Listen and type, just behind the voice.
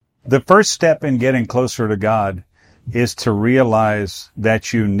The first step in getting closer to God is to realize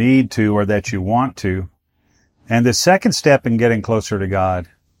that you need to or that you want to. And the second step in getting closer to God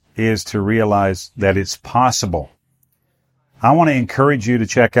is to realize that it's possible. I want to encourage you to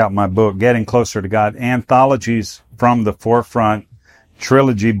check out my book, Getting Closer to God, Anthologies from the Forefront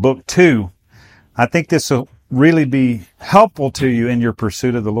Trilogy, Book 2. I think this will really be helpful to you in your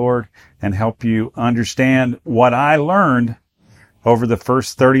pursuit of the Lord and help you understand what I learned over the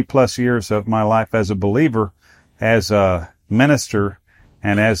first 30 plus years of my life as a believer, as a minister,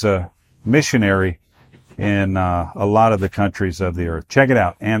 and as a missionary in a lot of the countries of the earth. Check it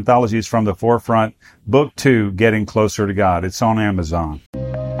out. Anthologies from the Forefront, Book 2, Getting Closer to God. It's on Amazon.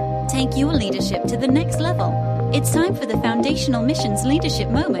 Take your leadership to the next level. It's time for the Foundational Missions Leadership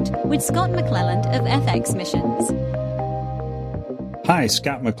Moment with Scott McClelland of FX Missions. Hi,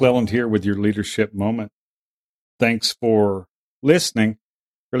 Scott McClelland here with your Leadership Moment. Thanks for listening.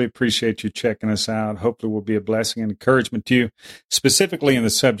 Really appreciate you checking us out. Hopefully we'll be a blessing and encouragement to you, specifically in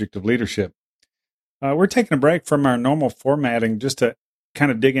the subject of leadership. We're taking a break from our normal formatting just to kind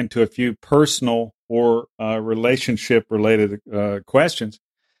of dig into a few personal or relationship-related questions.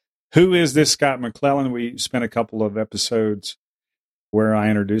 Who is this Scott McClelland? We spent a couple of episodes where I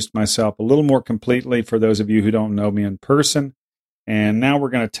introduced myself a little more completely for those of you who don't know me in person. And now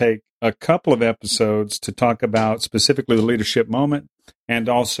we're going to take a couple of episodes to talk about specifically the Leadership Moment and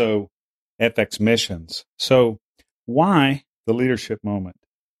also FX Missions. So why the Leadership Moment?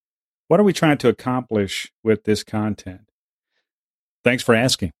 What are we trying to accomplish with this content? Thanks for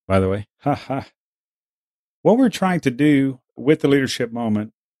asking, by the way. What we're trying to do with the Leadership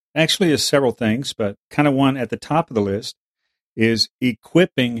Moment actually is several things, but kind of one at the top of the list is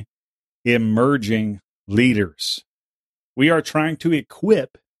equipping emerging leaders. We are trying to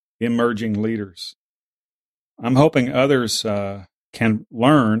equip emerging leaders. I'm hoping others can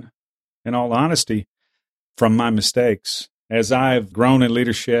learn, in all honesty, from my mistakes. As I've grown in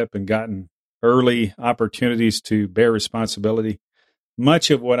leadership and gotten early opportunities to bear responsibility, much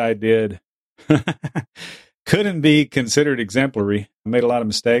of what I did couldn't be considered exemplary. I made a lot of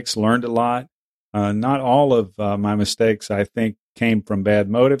mistakes, learned a lot. Not all of my mistakes, I think, came from bad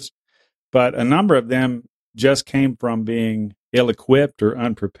motives, but a number of them just came from being ill-equipped or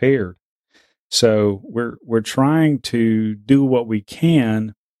unprepared. So we're trying to do what we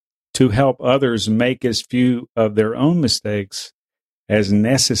can to help others make as few of their own mistakes as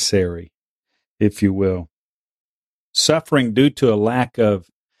necessary, if you will. Suffering due to a lack of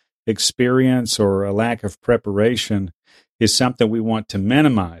experience or a lack of preparation is something we want to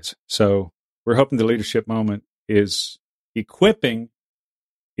minimize. So we're hoping the Leadership Moment is equipping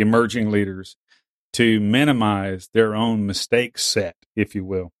emerging leaders to minimize their own mistake set, if you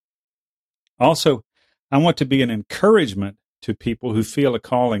will. Also, I want to be an encouragement to people who feel a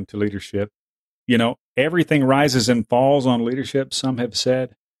calling to leadership. You know, everything rises and falls on leadership, some have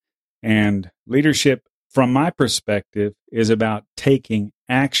said. And leadership, from my perspective, is about taking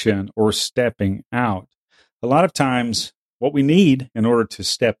action or stepping out. A lot of times, what we need in order to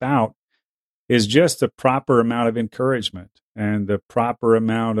step out is just the proper amount of encouragement and the proper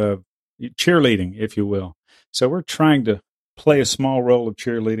amount of cheerleading, if you will. So we're trying to play a small role of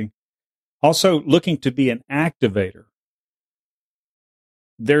cheerleading. Also, looking to be an activator.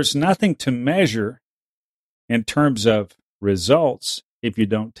 There's nothing to measure in terms of results if you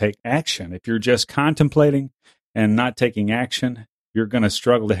don't take action. If you're just contemplating and not taking action, you're going to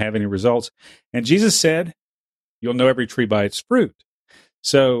struggle to have any results. And Jesus said, you'll know every tree by its fruit.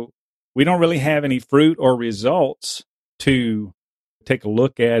 So we don't really have any fruit or results to take a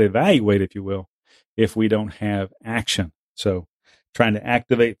look at, evaluate, if you will, if we don't have action. So trying to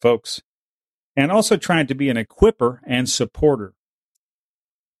activate folks and also trying to be an equipper and supporter.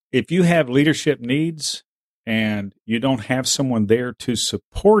 If you have leadership needs and you don't have someone there to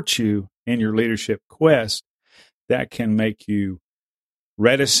support you in your leadership quest, that can make you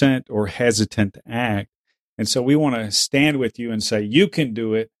reticent or hesitant to act. And so we want to stand with you and say, you can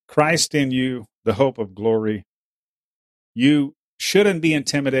do it. Christ in you, the hope of glory. You shouldn't be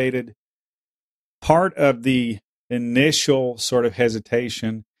intimidated. Part of the initial sort of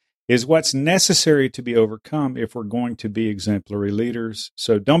hesitation is what's necessary to be overcome if we're going to be exemplary leaders.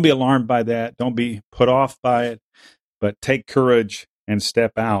 So don't be alarmed by that. Don't be put off by it, but take courage and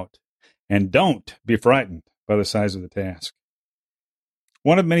step out. And don't be frightened by the size of the task.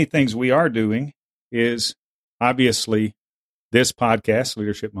 One of many things we are doing is obviously this podcast,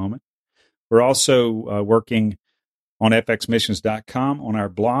 Leadership Moment. We're also working on fxmissions.com on our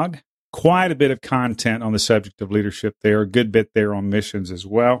blog. Quite a bit of content on the subject of leadership there, a good bit there on missions as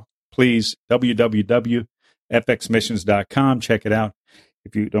well. Please, www.fxmissions.com, check it out.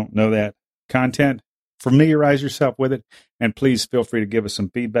 If you don't know that content, familiarize yourself with it, and please feel free to give us some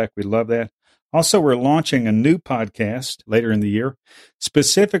feedback. We love that. Also, we're launching a new podcast later in the year,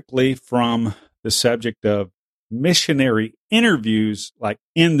 specifically from the subject of missionary interviews, like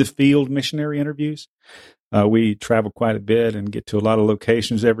in the field missionary interviews. We travel quite a bit and get to a lot of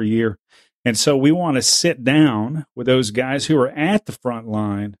locations every year. And so we want to sit down with those guys who are at the front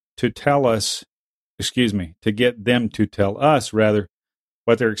line to get them to tell us rather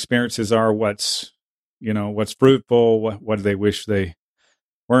what their experiences are, what's fruitful, what do they wish they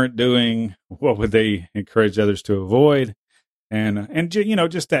weren't doing, what would they encourage others to avoid, and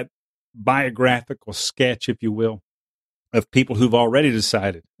just that biographical sketch, if you will, of people who've already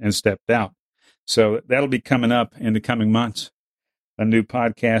decided and stepped out. So that'll be coming up in the coming months, a new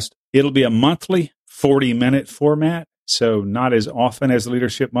podcast. It'll be a monthly 40-minute format, so not as often as the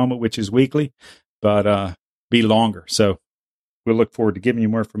Leadership Moment, which is weekly, but be longer. So we'll look forward to giving you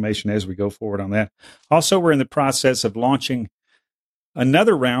more information as we go forward on that. Also, we're in the process of launching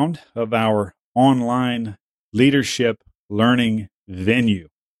another round of our online leadership learning venue.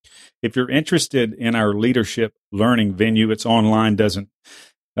 If you're interested in our leadership learning venue, it's online. It doesn't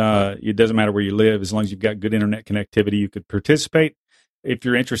matter where you live. As long as you've got good internet connectivity, you could participate. If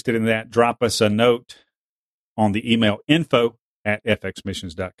you're interested in that, drop us a note on the email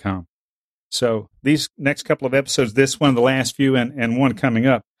info@fxmissions.com. So these next couple of episodes, this one, the last few, and one coming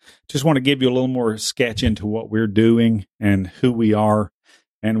up, just want to give you a little more sketch into what we're doing and who we are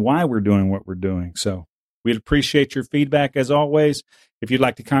and why we're doing what we're doing. So we'd appreciate your feedback as always. If you'd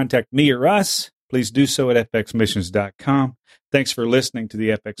like to contact me or us, please do so at fxmissions.com. Thanks for listening to the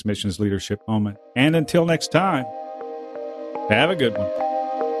FX Missions Leadership Moment. And until next time, have a good one.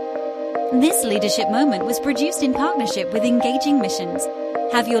 This Leadership Moment was produced in partnership with Engaging Missions.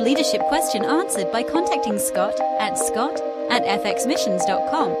 Have your leadership question answered by contacting Scott at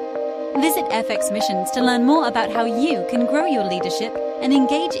fxmissions.com. Visit FX Missions to learn more about how you can grow your leadership and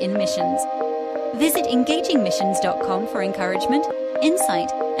engage in missions. Visit engagingmissions.com for encouragement, insight,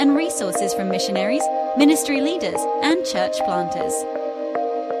 and resources from missionaries, ministry leaders, and church planters.